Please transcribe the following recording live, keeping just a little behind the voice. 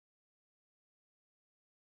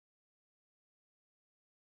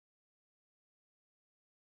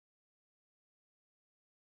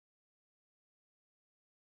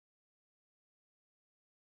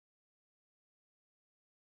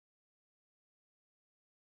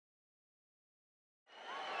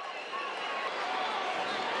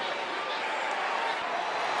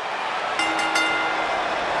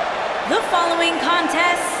The following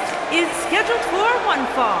contest is scheduled for one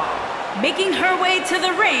fall. Making her way to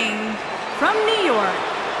the ring from New York,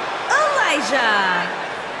 Elijah.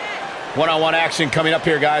 One-on-one action coming up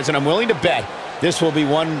here, guys, and I'm willing to bet this will be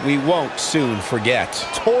one we won't soon forget.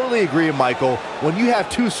 Totally agree, Michael. When you have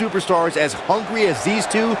two superstars as hungry as these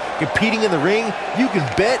two competing in the ring, you can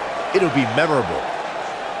bet it'll be memorable.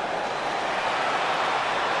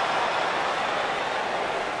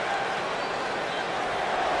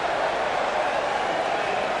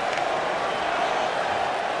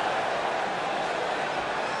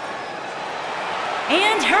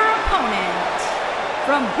 And her opponent,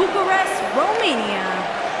 from Bucharest, Romania,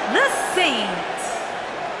 the Saint.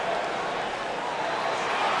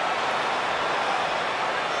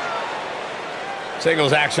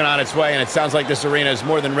 Singles action on its way, and it sounds like this arena is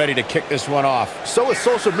more than ready to kick this one off. So is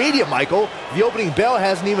social media, Michael. The opening bell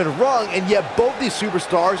hasn't even rung, and yet both these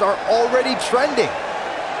superstars are already trending.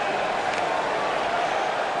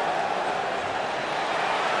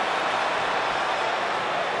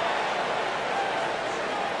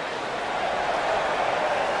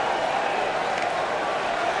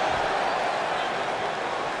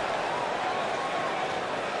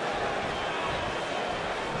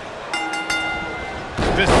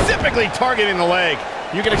 Specifically targeting the leg.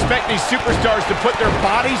 You can expect these superstars to put their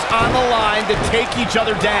bodies on the line to take each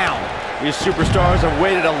other down. These superstars have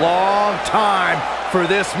waited a long time for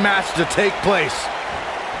this match to take place.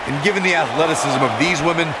 And given the athleticism of these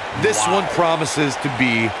women, this one promises to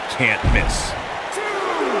be can't miss.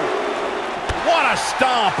 What a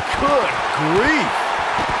stomp! Good grief!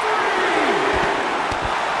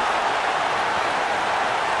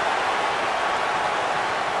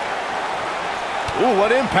 Ooh,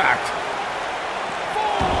 what impact!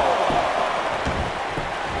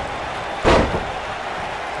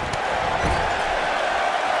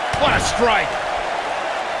 What a strike!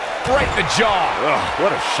 Right in the jaw. Ugh,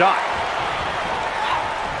 what a shot!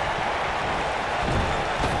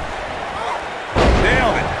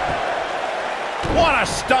 Nailed it. What a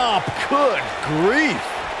stomp! Good grief!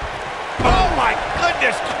 Oh my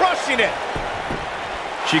goodness, crushing it!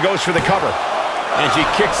 She goes for the cover, and she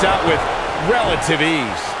kicks out with relative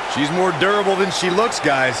ease. She's more durable than she looks,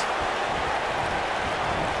 guys.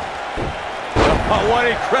 Oh, what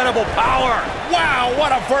incredible power! Wow,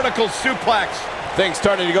 what a vertical suplex! Things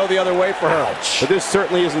starting to go the other way for her. Ouch. But this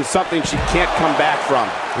certainly isn't something she can't come back from.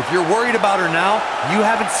 If you're worried about her now, you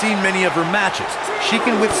haven't seen many of her matches. She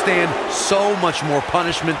can withstand so much more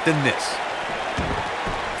punishment than this.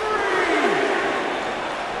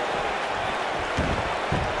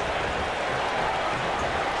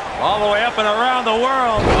 All the way up and around the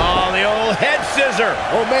world. Oh, the old head scissor.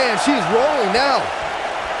 Oh man, she's rolling now.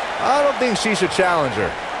 I don't think she should challenge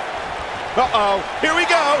her. Uh-oh, here we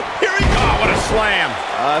go, here we go. What a slam.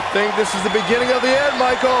 I think this is the beginning of the end,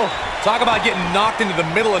 Michael. Talk about getting knocked into the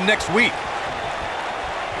middle of next week.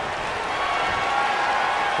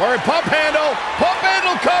 Or pump handle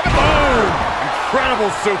coming. Boom.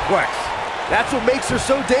 Incredible suplex. That's what makes her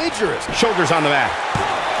so dangerous. Shoulders on the mat.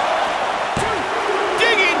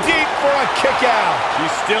 Digging deep for a kick out.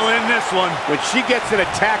 She's still in this one. When she gets in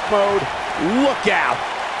attack mode, look out.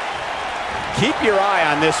 Keep your eye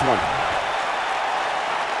on this one.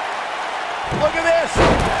 Look at this.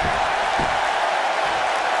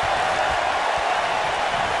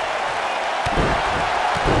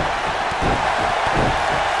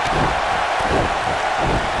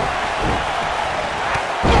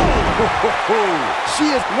 She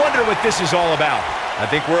is. Wonder what this is all about. I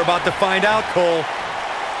think we're about to find out, Cole.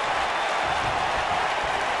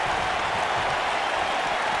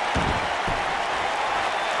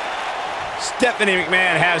 Stephanie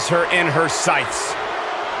McMahon has her in her sights.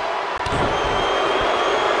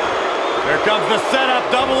 Here comes the setup,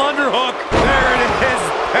 double underhook. There it is,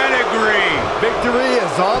 pedigree. Victory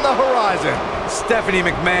is on the horizon. Stephanie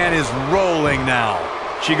McMahon is rolling now.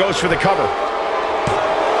 She goes for the cover.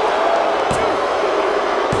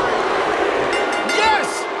 Yes!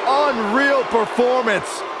 Unreal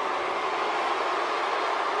performance.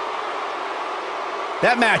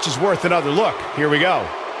 That match is worth another look. Here we go.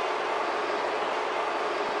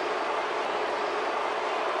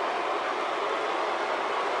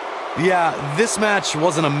 Yeah, this match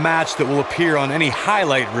wasn't a match that will appear on any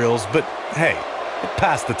highlight reels, but hey, it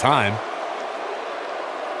passed the time.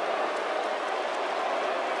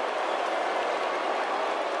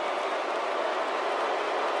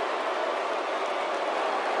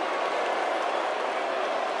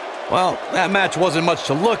 Well, that match wasn't much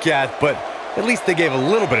to look at, but at least they gave a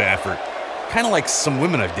little bit of effort. Kind of like some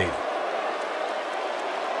women I've dated.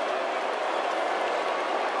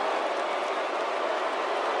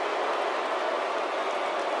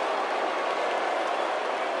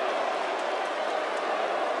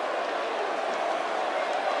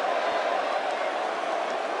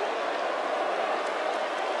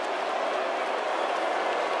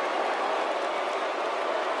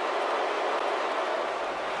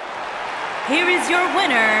 here is your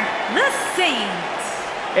winner, the Saint.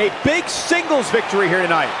 A big singles victory here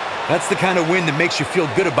tonight. That's the kind of win that makes you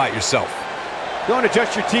feel good about yourself. Don't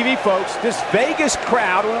adjust your TV, folks. This Vegas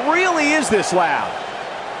crowd really is this loud.